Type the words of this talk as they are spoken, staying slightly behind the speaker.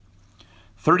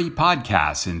30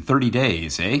 podcasts in 30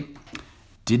 days, eh?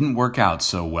 Didn't work out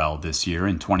so well this year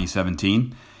in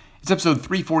 2017. It's episode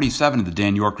 347 of the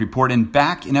Dan York Report, and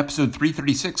back in episode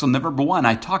 336 on November 1,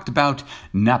 I talked about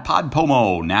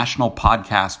NaPodPoMo, National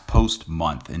Podcast Post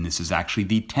Month, and this is actually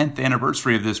the 10th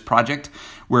anniversary of this project,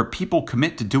 where people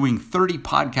commit to doing 30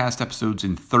 podcast episodes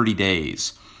in 30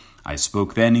 days. I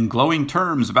spoke then in glowing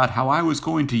terms about how I was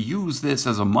going to use this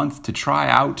as a month to try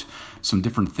out some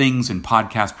different things in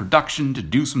podcast production, to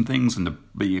do some things, and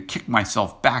to kick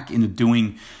myself back into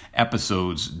doing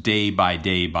episodes day by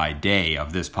day by day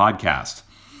of this podcast.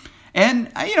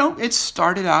 And, it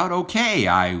started out okay.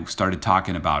 I started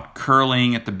talking about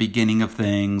curling at the beginning of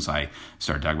things. I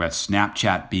started talking about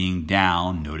Snapchat being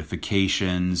down,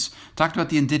 notifications. Talked about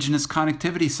the Indigenous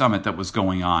Connectivity Summit that was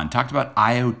going on. Talked about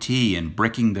IoT and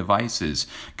bricking devices.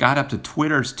 Got up to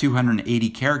Twitter's 280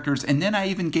 characters. And then I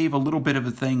even gave a little bit of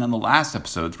a thing on the last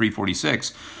episode,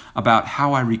 346, about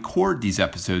how I record these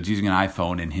episodes using an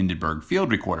iPhone and Hindenburg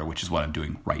Field Recorder, which is what I'm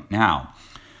doing right now.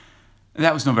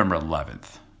 That was November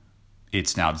 11th.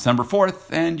 It's now December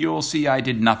 4th, and you'll see I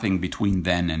did nothing between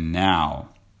then and now.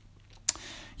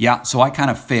 Yeah, so I kind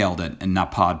of failed at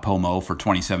NaPodPoMo for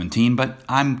 2017, but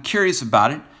I'm curious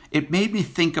about it. It made me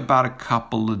think about a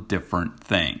couple of different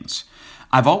things.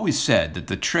 I've always said that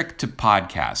the trick to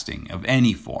podcasting of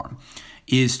any form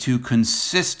is to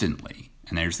consistently,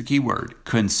 and there's the key word,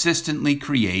 consistently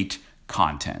create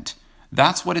content.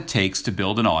 That's what it takes to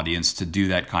build an audience to do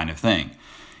that kind of thing.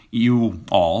 You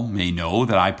all may know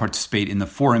that I participate in the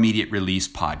For Immediate Release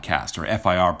podcast, or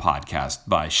FIR podcast,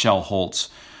 by Shel Holtz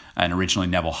and originally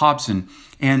Neville Hobson.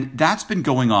 And that's been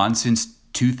going on since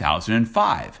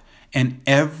 2005. And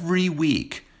every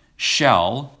week,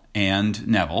 Shel and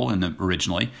Neville, and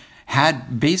originally,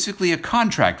 had basically a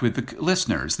contract with the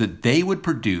listeners that they would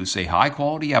produce a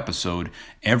high-quality episode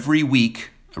every week.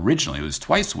 Originally, it was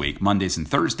twice a week, Mondays and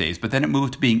Thursdays, but then it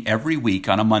moved to being every week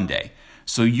on a Monday.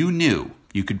 So you knew,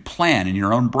 you could plan in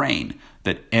your own brain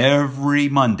that every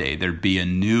Monday there'd be a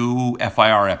new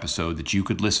FIR episode that you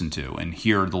could listen to and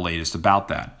hear the latest about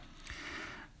that.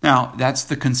 Now, that's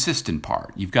the consistent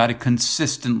part. You've got to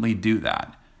consistently do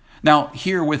that. Now,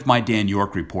 here with my Dan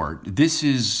York Report, this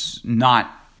is not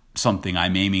something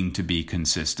I'm aiming to be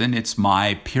consistent. It's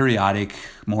my periodic,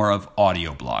 more of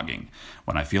audio blogging.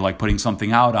 When I feel like putting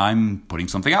something out, I'm putting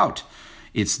something out.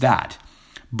 It's that.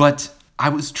 But I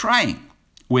was trying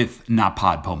with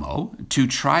NaPodPoMo to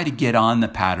try to get on the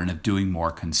pattern of doing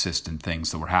more consistent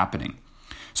things that were happening.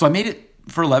 So I made it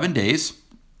for 11 days,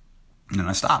 and then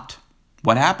I stopped.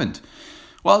 What happened?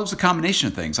 Well, it was a combination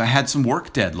of things. I had some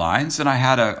work deadlines, and I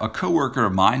had a coworker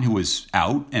of mine who was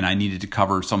out, and I needed to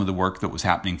cover some of the work that was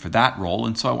happening for that role,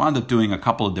 and so I wound up doing a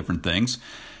couple of different things.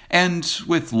 And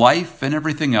with life and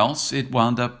everything else, it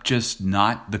wound up just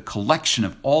not, the collection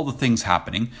of all the things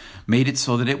happening made it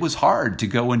so that it was hard to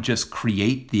go and just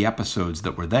create the episodes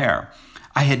that were there.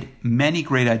 I had many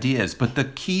great ideas, but the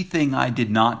key thing I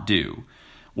did not do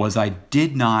was I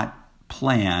did not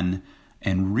plan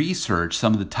and research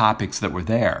some of the topics that were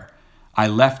there. I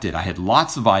left it. I had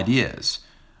lots of ideas,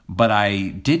 but I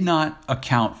did not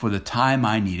account for the time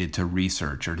I needed to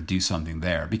research or to do something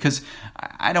there, because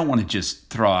I don't want to just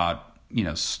throw out,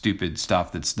 stupid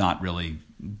stuff that's not really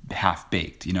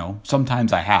half-baked.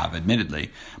 Sometimes I have,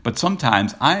 admittedly, but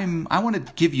sometimes I want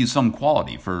to give you some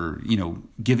quality for,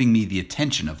 giving me the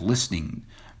attention of listening,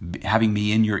 having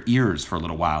me in your ears for a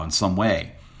little while in some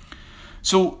way.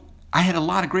 So I had a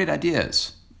lot of great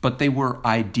ideas, but they were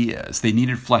ideas. They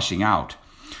needed fleshing out.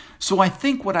 So I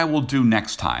think what I will do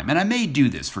next time, and I may do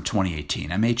this for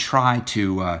 2018, I may try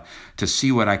to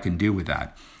see what I can do with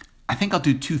that. I think I'll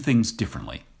do three things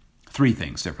differently,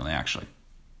 actually.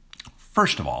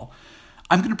 First of all,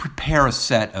 I'm going to prepare a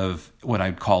set of what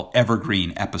I'd call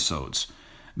evergreen episodes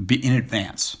in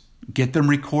advance. Get them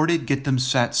recorded, get them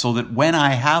set so that when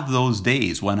I have those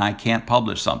days when I can't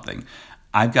publish something,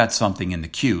 I've got something in the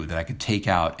queue that I could take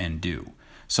out and do.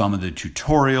 Some of the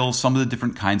tutorials, some of the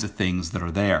different kinds of things that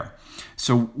are there.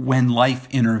 So when life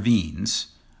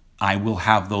intervenes, I will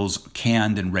have those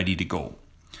canned and ready to go.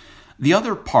 The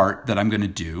other part that I'm going to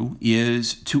do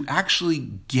is to actually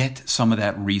get some of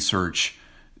that research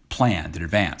planned in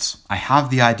advance. I have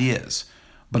the ideas,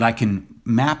 but I can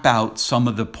map out some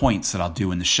of the points that I'll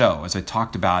do in the show. As I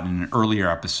talked about in an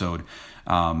earlier episode,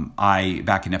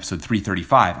 back in episode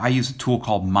 335, I use a tool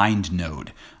called MindNode,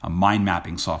 a mind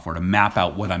mapping software to map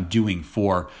out what I'm doing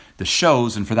for the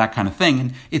shows and for that kind of thing.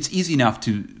 And it's easy enough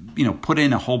to, put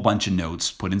in a whole bunch of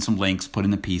notes, put in some links, put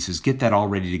in the pieces, get that all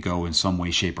ready to go in some way,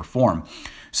 shape, or form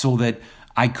so that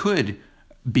I could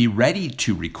be ready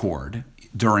to record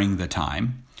during the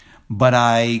time, but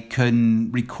I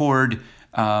can record,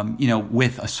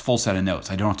 with a full set of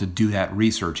notes. I don't have to do that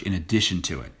research in addition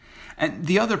to it. And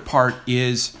the other part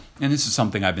is, and this is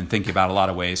something I've been thinking about a lot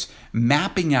of ways,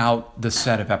 mapping out the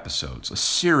set of episodes, a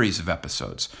series of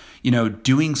episodes,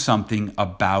 doing something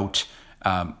about,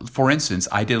 for instance,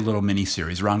 I did a little mini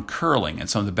series around curling and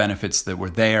some of the benefits that were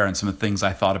there and some of the things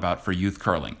I thought about for youth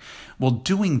curling. Well,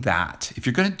 doing that, if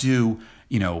you're going to do,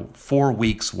 4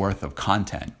 weeks worth of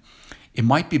content, it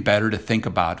might be better to think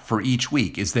about for each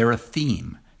week, is there a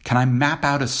theme? Can I map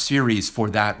out a series for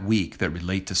that week that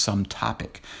relate to some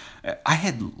topic? I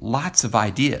had lots of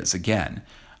ideas, again.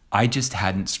 I just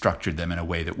hadn't structured them in a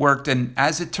way that worked. And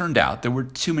as it turned out, there were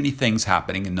too many things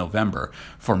happening in November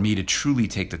for me to truly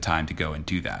take the time to go and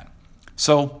do that.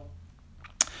 So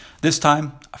this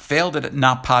time, I failed at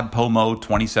NaPodPoMo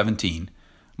 2017,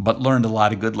 but learned a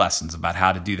lot of good lessons about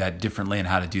how to do that differently and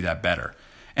how to do that better.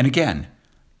 And again,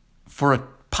 for a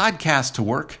podcast to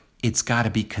work, it's got to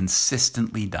be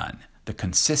consistently done. The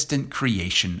consistent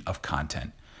creation of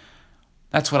content.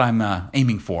 That's what I'm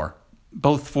aiming for,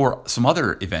 both for some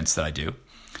other events that I do,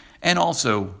 and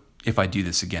also if I do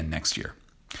this again next year.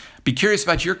 Be curious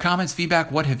about your comments, feedback.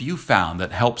 What have you found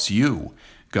that helps you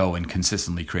go and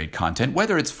consistently create content,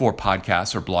 whether it's for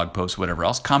podcasts or blog posts, whatever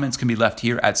else? Comments can be left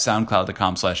here at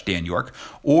soundcloud.com/Dan York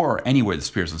or anywhere that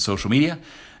appears on social media.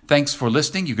 Thanks for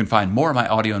listening. You can find more of my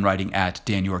audio and writing at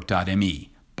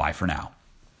danyork.me. Bye for now.